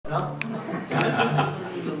No?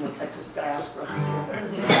 Even the Texas diaspora.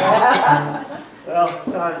 Well,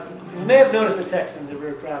 you may have noticed the Texans are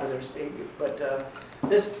very proud of their state, but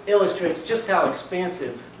this illustrates just how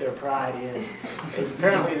expansive their pride is.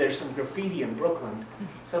 Apparently there's some graffiti in Brooklyn.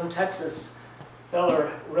 Some Texas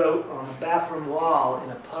fella wrote on a bathroom wall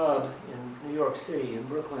in a pub in New York City, in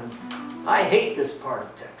Brooklyn, "I hate this part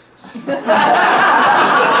of Texas."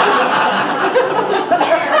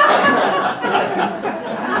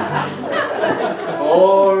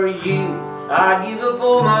 For you, I'd give up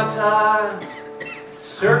all my time,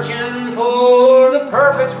 searching for the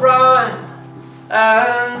perfect rhyme.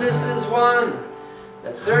 And this is one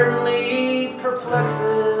that certainly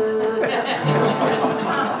perplexes.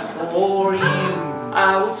 For you,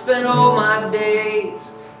 I would spend all my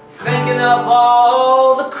days thinking up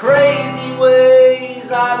all the crazy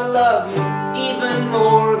ways I love you, even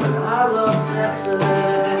more than I love Texas.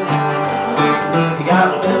 You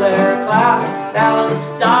got Bel Air class, Dallas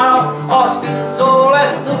style, Austin soul,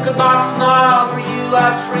 and Luca box smile. For you,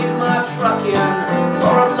 I'd trade my truck in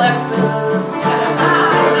for a Lexus.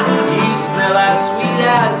 You smell as sweet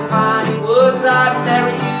as the piney woods. I'd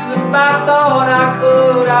marry you if I thought I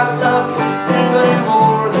could. I love you even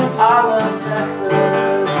more than I love Texas.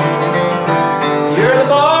 You're the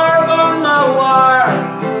barb on my wire,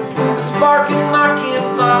 the spark in my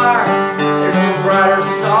campfire. There's no brighter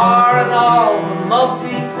star in all the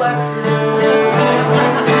multiplexes.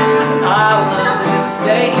 I love this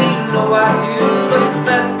state, you know I do, but the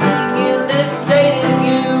best thing in this state is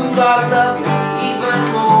you. I love you even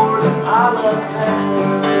more than I love Texas.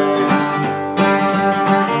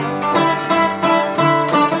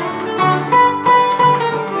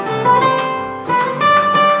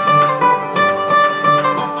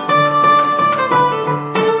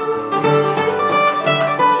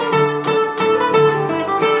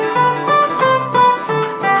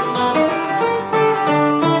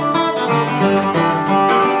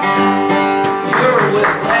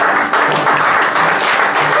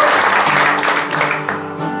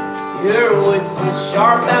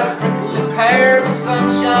 Sharp as a prickly pear, the sun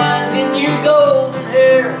shines in your golden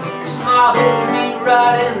hair. Your smile hits me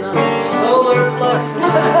right in the solar plexus.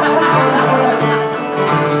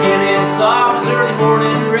 Your skin is soft as early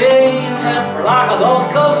morning rain, temper like a Gulf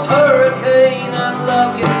Coast hurricane. I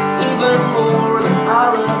love you even more than I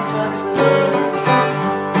love Texas.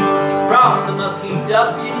 From the mucky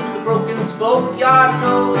duck to the broken spoke, I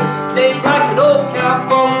know this state like an old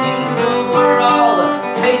cowpoke. You know where all the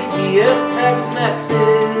tastiest Tex-Mex is.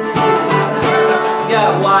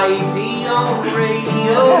 Got YEP on the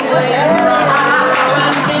radio, playing rock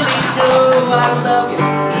and Billy Joe. I love you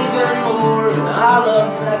even more than I love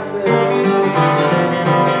Texas.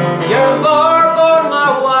 You're the barb on my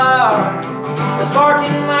wire, the spark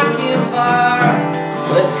in my campfire.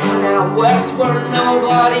 Let's head out west where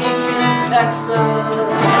nobody can text us.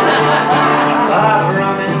 I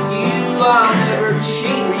promise you I'll never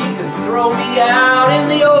cheat, or you can throw me out in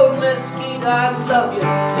the old mesquite. I love you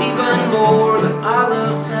even more than I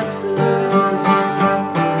love Texas.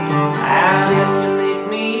 And if you make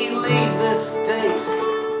me leave this state,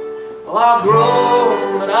 well, I'll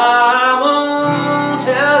grow, but I won't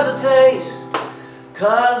hesitate.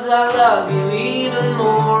 'Cause I love you even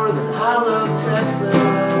more than I love Texas.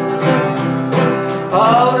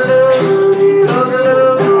 Oh,